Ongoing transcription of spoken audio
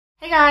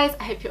Hey guys,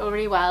 I hope you're all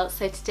really well.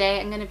 So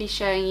today I'm going to be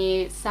showing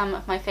you some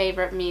of my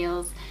favourite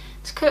meals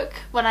to cook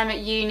when I'm at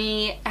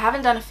uni. I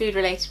haven't done a food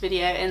related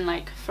video in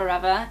like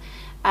forever.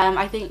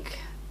 I think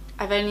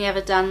I've only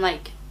ever done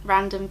like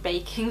random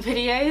baking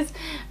videos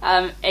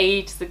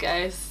ages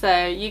ago.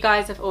 So you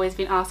guys have always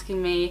been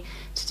asking me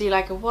to do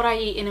like a what I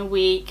eat in a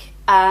week,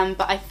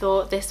 but I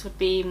thought this would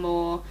be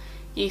more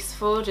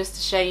useful just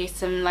to show you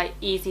some like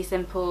easy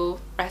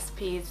simple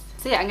recipes.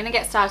 So yeah, I'm going to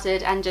get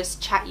started and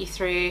just chat you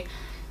through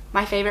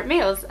my favourite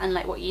meals and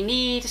like what you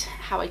need,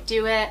 how I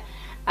do it,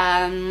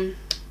 and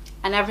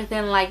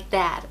everything like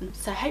that.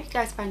 So I hope you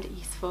guys find it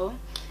useful,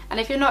 and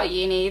if you're not at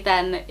uni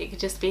then it could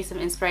just be some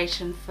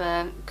inspiration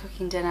for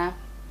cooking dinner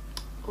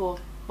or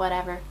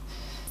whatever.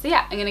 So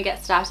yeah, I'm gonna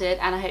get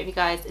started and I hope you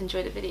guys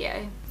enjoy the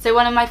video. So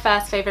one of my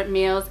first favourite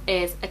meals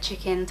is a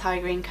chicken Thai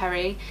green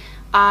curry.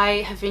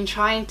 I have been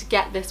trying to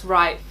get this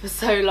right for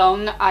so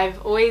long.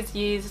 I've always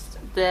used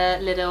the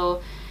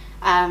little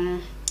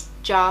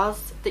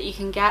jars that you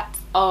can get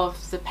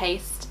of the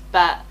paste,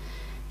 but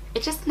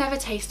it just never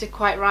tasted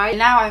quite right.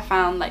 Now I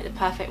found like the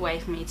perfect way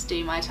for me to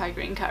do my Thai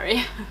green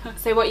curry.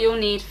 So what you'll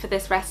need for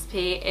this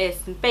recipe is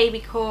some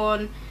baby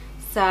corn,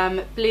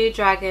 some Blue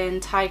Dragon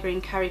Thai green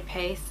curry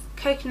paste,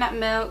 coconut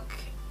milk,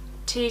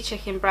 2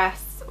 chicken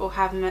breasts or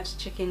however much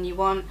chicken you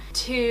want,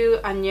 2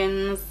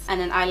 onions,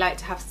 and then I like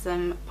to have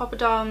some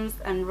poppadoms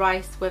and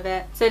rice with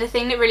it. So the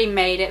thing that really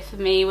made it for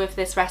me with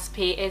this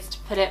recipe is to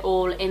put it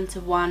all into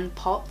one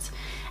pot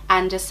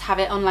and just have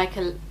it on like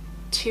a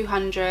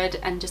 200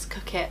 and just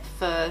cook it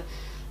for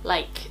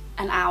like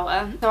an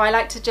hour. So I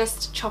like to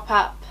just chop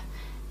up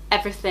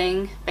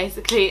everything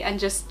basically and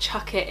just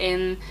chuck it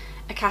in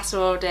a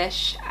casserole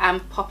dish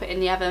and pop it in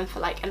the oven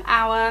for like an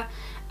hour.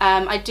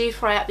 I do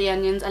fry up the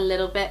onions a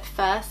little bit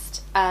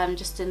first,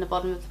 just in the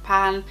bottom of the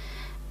pan,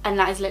 and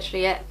that is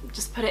literally it.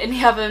 Just put it in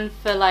the oven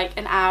for like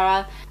an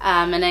hour,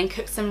 and then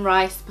cook some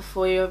rice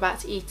before you're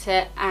about to eat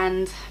it,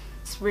 and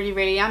it's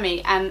really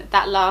yummy. And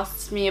that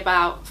lasts me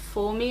about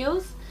 4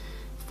 meals,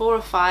 4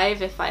 or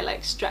 5 if I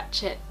like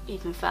stretch it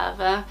even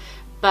further.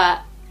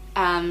 But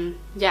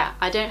yeah,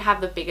 I don't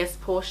have the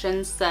biggest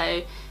portions,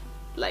 so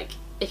like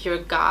if you're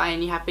a guy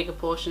and you have bigger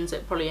portions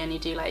it probably only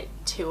do like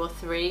 2 or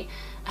 3,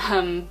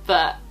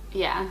 but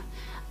yeah,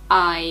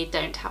 I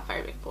don't have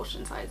very big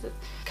portion sizes.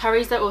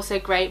 Curries are also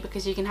great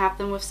because you can have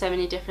them with so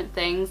many different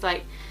things.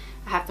 Like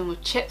I have them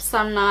with chips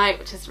some night,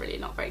 which is really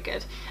not very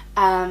good,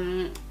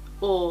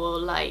 or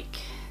like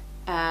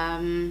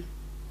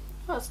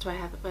what else do I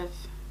have it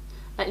with?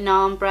 Like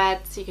naan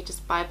bread, so you could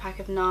just buy a pack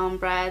of naan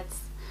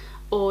breads,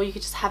 or you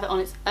could just have it on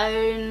its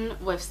own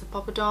with some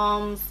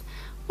poppadoms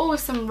or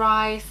with some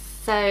rice.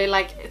 So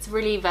like it's a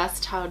really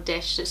versatile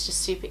dish that's just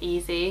super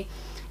easy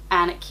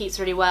and it keeps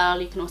really well.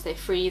 You can also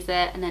freeze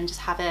it and then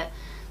just have it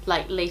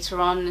like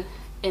later on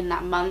in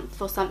that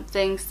month or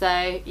something.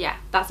 So yeah,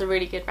 that's a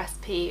really good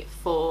recipe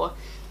for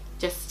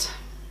just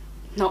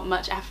not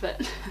much effort.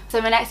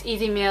 So my next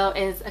easy meal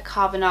is a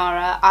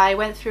carbonara. I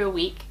went through a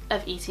week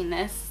of eating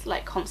this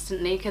like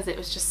constantly because it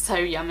was just so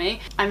yummy.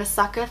 I'm a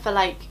sucker for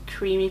like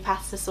creamy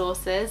pasta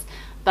sauces,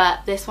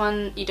 but this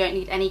one you don't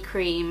need any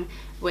cream,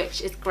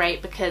 which is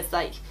great because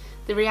like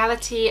the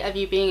reality of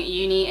you being at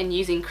uni and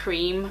using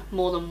cream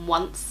more than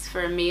once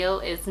for a meal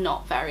is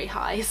not very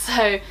high.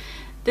 So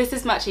this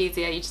is much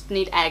easier. You just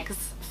need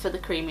eggs for the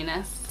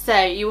creaminess.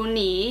 So you will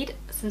need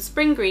some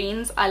spring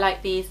greens. I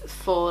like these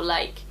for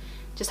like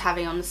just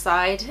having on the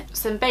side.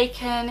 Some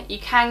bacon. You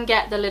can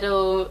get the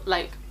little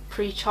like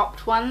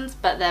pre-chopped ones,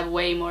 but they're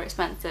way more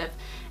expensive,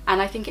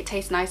 and I think it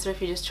tastes nicer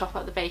if you just chop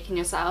up the bacon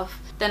yourself.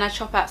 Then I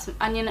chop up some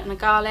onion and a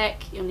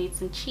garlic. You'll need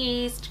some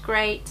cheese to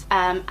grate,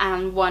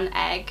 and 1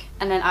 egg,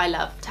 and then I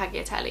love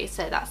tagliatelle,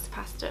 so that's the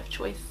pasta of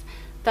choice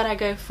that I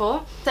go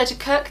for. So to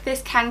cook,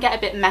 this can get a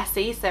bit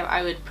messy, so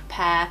I would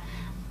prepare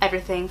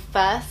everything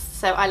first.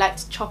 So I like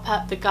to chop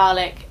up the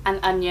garlic and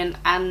onion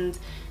and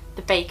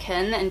the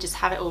bacon and just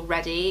have it all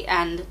ready,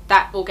 and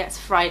that all gets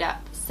fried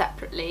up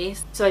separately.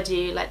 So I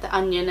do like the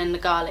onion and the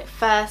garlic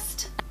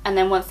first, and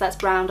then once that's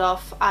browned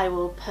off I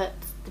will put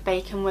the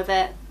bacon with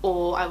it,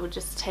 or I will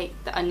just take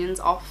the onions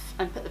off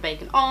and put the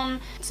bacon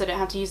on so I don't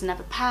have to use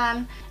another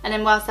pan. And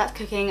then whilst that's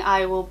cooking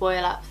I will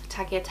boil up the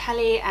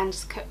tagliatelle and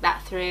just cook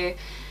that through,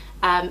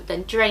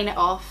 then drain it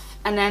off.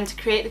 And then to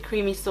create the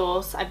creamy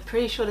sauce, I'm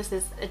pretty sure this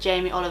is a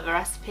Jamie Oliver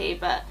recipe,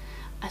 but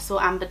I saw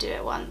Amber do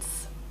it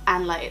once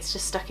and like it's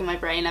just stuck in my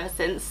brain ever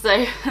since.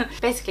 So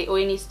basically all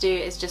you need to do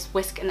is just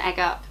whisk an egg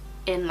up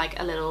in like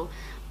a little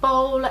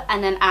bowl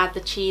and then add the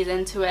cheese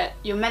into it.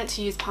 You're meant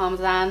to use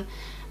parmesan,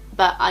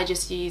 but I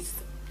just use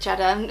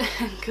cheddar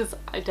because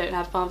I don't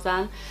have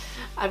parmesan.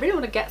 I really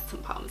want to get some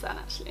parmesan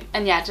actually.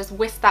 And yeah, just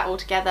whisk that all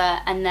together,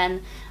 and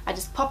then I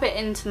just pop it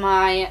into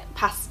my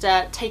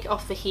pasta, take it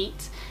off the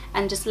heat,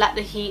 and just let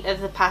the heat of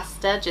the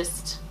pasta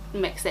just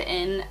mix it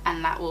in,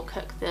 and that will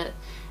cook the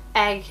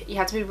egg. You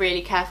have to be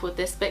really careful with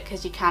this bit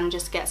because you can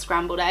just get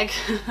scrambled egg,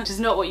 which is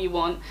not what you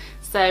want.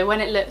 So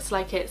when it looks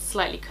like it's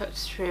slightly cooked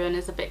through and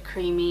is a bit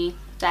creamy,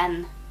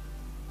 then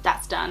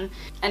that's done.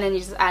 And then you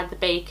just add the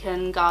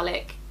bacon,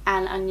 garlic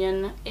and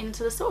onion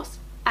into the sauce.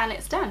 and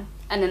it's done.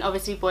 And then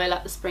obviously boil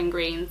up the spring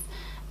greens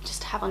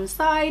just to have on the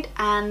side,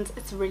 and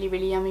it's a really,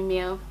 really yummy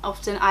meal.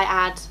 Often I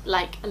add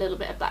like a little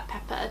bit of black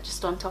pepper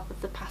just on top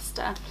of the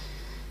pasta,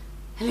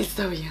 and it's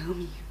so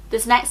yummy.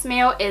 This next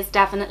meal is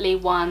definitely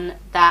one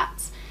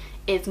that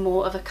is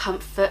more of a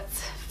comfort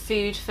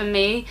food for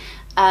me.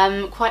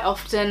 Quite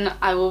often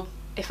I will,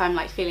 if I'm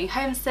like feeling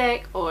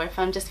homesick or if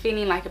I'm just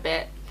feeling like a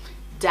bit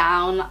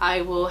down,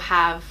 I will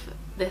have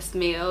this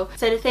meal.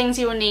 So the things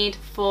you will need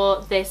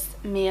for this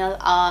meal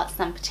are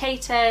some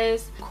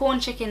potatoes, corn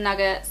chicken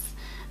nuggets.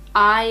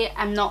 I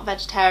am not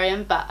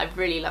vegetarian, but I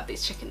really love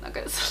these chicken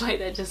nuggets. Like,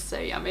 they're just so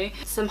yummy.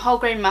 Some whole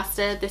grain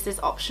mustard. This is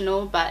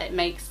optional, but it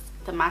makes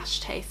the mash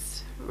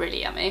taste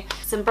really yummy.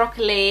 Some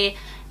broccoli,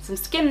 some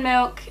skim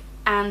milk,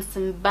 and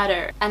some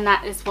butter, and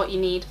that is what you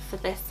need for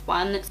this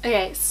one.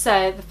 Okay,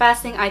 so the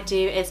first thing I do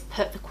is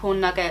put the corn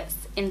nuggets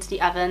into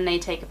the oven. They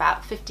take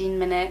about 15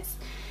 minutes,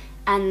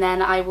 and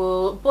then I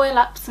will boil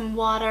up some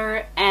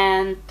water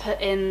and put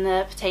in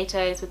the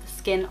potatoes with the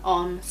skin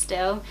on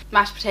still.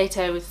 Mashed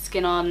potato with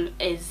skin on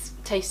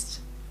tastes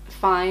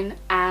fine,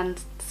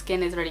 and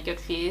skin is really good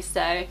for you,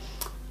 so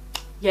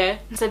yeah.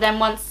 So then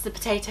once the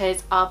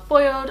potatoes are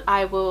boiled,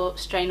 I will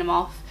strain them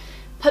off,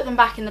 put them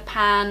back in the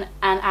pan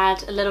and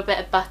add a little bit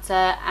of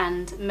butter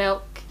and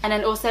milk, and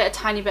then also a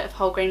tiny bit of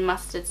whole grain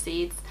mustard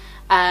seeds.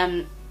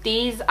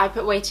 These I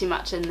put way too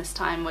much in this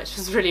time, which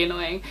was really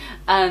annoying,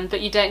 but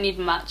you don't need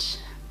much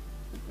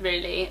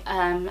really,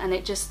 and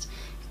it just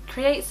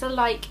creates a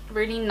like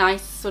really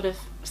nice sort of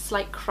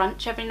slight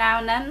crunch every now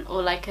and then,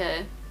 or like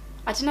a,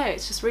 I don't know,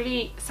 it's just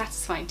really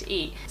satisfying to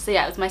eat. So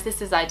yeah, it was my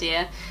sister's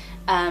idea.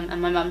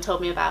 And my mum told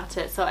me about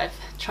it, so I've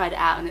tried it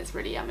out and it's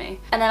really yummy.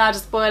 And then I'll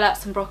just boil up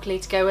some broccoli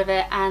to go with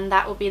it, and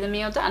that will be the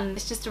meal done.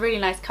 It's just a really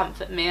nice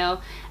comfort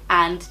meal,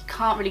 and you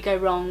can't really go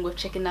wrong with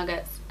chicken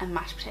nuggets and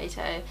mashed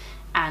potato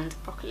and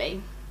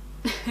broccoli,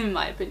 in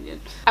my opinion.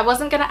 I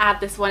wasn't going to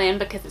add this one in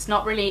because it's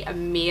not really a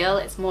meal,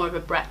 it's more of a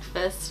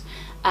breakfast.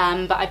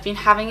 But I've been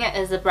having it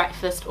as a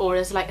breakfast or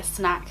as like a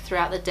snack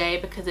throughout the day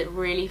because it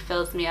really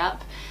fills me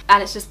up.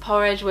 And it's just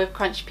porridge with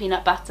crunchy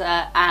peanut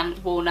butter and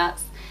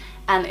walnuts,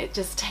 and it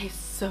just tastes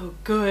so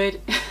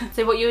good.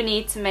 So what you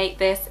need to make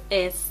this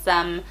is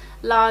some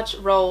large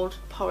rolled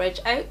porridge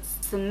oats,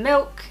 some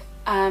milk,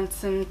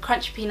 some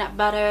crunchy peanut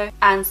butter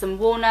and some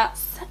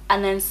walnuts,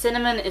 and then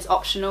cinnamon is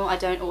optional. I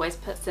don't always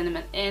put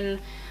cinnamon in,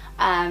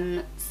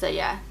 so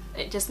yeah,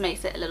 it just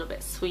makes it a little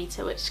bit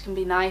sweeter, which can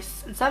be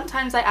nice. And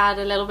sometimes I add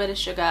a little bit of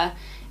sugar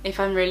if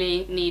I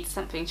really need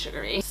something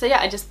sugary. So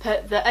yeah, I just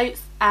put the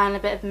oats and a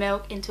bit of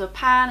milk into a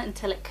pan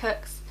until it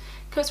cooks.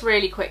 Cooks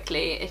really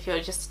quickly if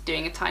you're just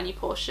doing a tiny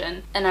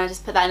portion, and I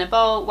just put that in a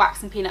bowl, whack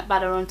some peanut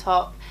butter on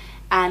top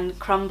and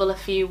crumble a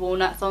few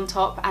walnuts on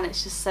top, and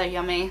it's just so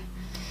yummy.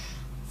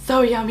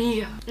 So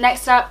yummy!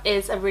 Next up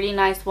is a really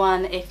nice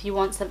one if you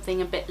want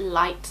something a bit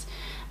light.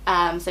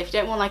 So if you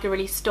don't want like a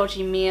really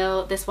stodgy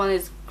meal, this one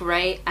is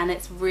great and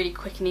it's really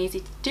quick and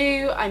easy to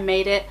do. I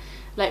made it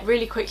like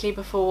really quickly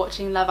before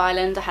watching Love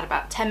Island. I had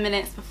about 10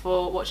 minutes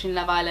before watching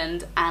Love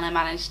Island and I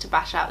managed to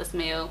bash out this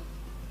meal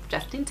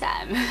just in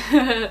time.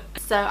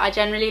 So I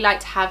generally like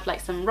to have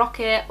like some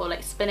rocket or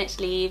like spinach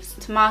leaves,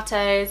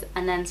 tomatoes,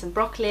 and then some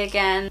broccoli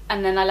again,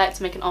 and then I like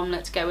to make an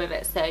omelette to go with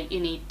it. So you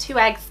need 2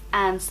 eggs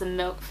and some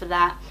milk for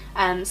that.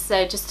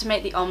 So just to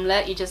make the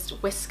omelette, you just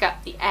whisk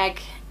up the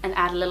egg and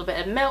add a little bit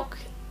of milk,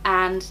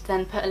 and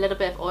then put a little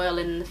bit of oil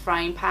in the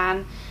frying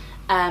pan.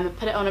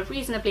 Put it on a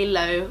reasonably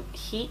low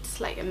heat,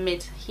 like a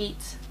mid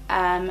heat,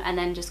 and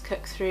then just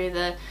cook through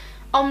the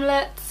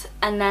omelette.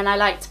 And then I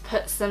like to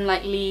put some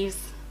like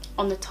leaves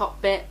on the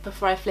top bit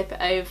before I flip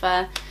it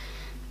over,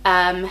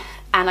 and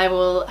I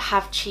will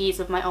have cheese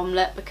with my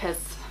omelette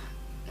because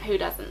who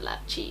doesn't love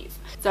cheese?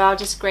 So I'll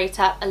just grate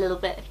up a little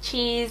bit of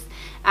cheese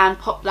and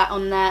pop that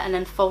on there, and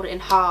then fold it in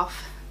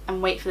half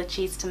and wait for the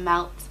cheese to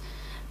melt.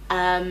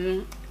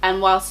 And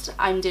whilst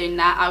I'm doing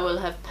that, I will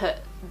have put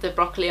the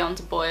broccoli on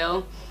to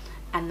boil,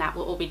 and that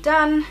will all be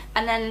done.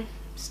 And then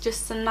it's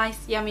just some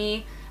nice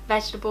yummy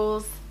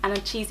vegetables and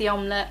a cheesy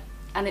omelette,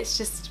 and it's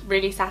just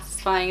really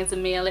satisfying as a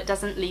meal. It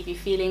doesn't leave you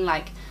feeling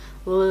like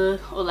ugh,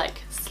 or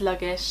like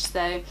sluggish,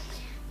 so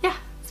yeah,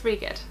 it's really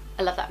good.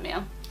 I love that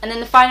meal. And then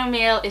the final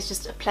meal is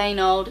just a plain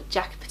old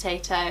jacket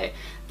potato.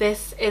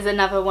 This is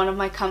another one of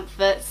my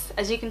comforts.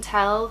 As you can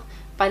tell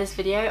by this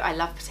video, I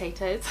love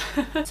potatoes.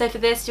 So for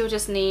this you'll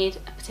just need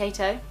a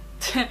potato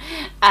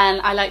and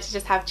I like to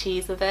just have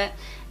cheese with it,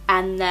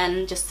 and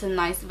then just some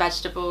nice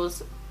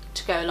vegetables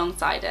to go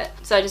alongside it.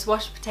 So I just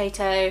wash the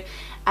potato,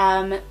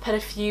 put a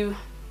few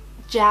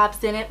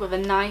jabs in it with a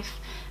knife,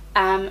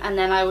 and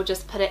then I will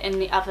just put it in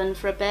the oven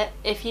for a bit.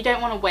 If you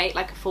don't want to wait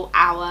like a full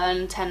hour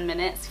and 10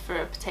 minutes for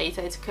a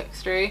potato to cook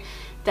through,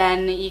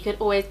 then you could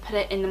always put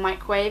it in the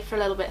microwave for a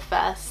little bit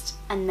first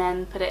and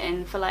then put it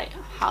in for like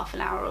half an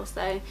hour or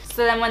so.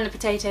 So then when the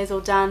potato's all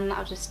done,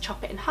 I'll just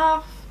chop it in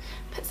half,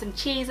 put some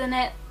cheese in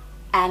it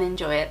and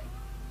enjoy it,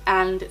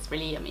 and it's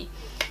really yummy.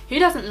 Who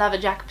doesn't love a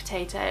jacket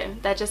potato?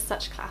 They're just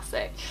such a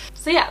classic.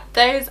 So yeah,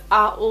 those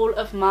are all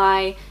of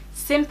my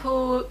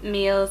simple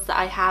meals that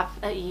I have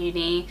at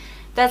uni.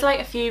 There's like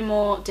a few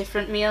more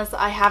different meals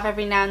that I have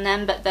every now and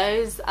then, but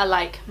those are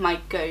like my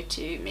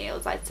go-to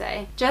meals, I'd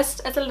say.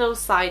 Just as a little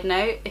side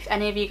note, if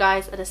any of you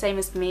guys are the same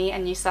as me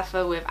and you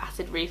suffer with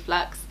acid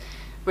reflux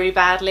really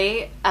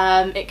badly,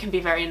 it can be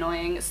very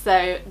annoying.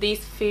 So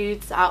these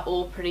foods are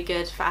all pretty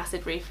good for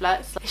acid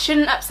reflux. It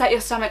shouldn't upset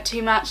your stomach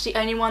too much. The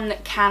only one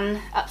that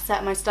can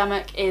upset my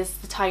stomach is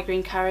the Thai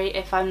green curry.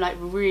 If I'm like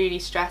really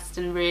stressed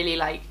and really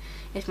like,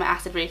 if my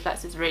acid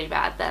reflux is really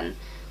bad, then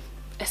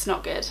it's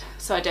not good,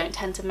 so I don't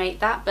tend to make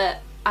that. But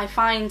I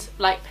find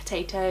like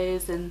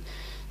potatoes and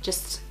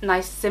just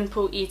nice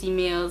simple easy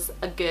meals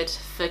are good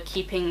for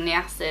keeping the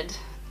acid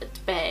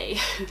at bay.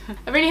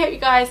 I really hope you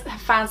guys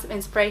have found some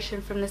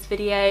inspiration from this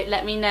video.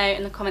 Let me know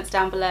in the comments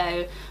down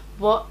below,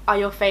 what are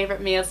your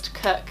favourite meals to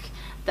cook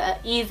that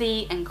are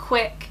easy and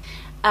quick.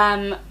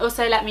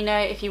 Also let me know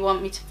if you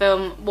want me to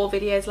film more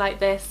videos like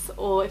this,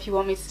 or if you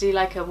want me to do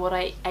like a what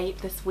I ate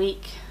this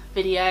week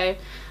video.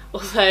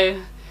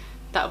 Also,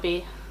 that would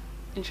be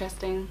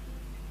interesting.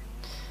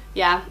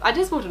 Yeah, I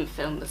just wouldn't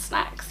film the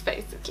snacks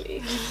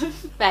basically.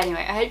 But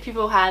anyway, I hope you've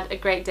all had a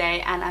great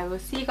day, and I will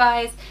see you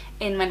guys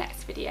in my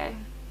next video.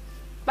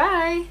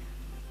 Bye!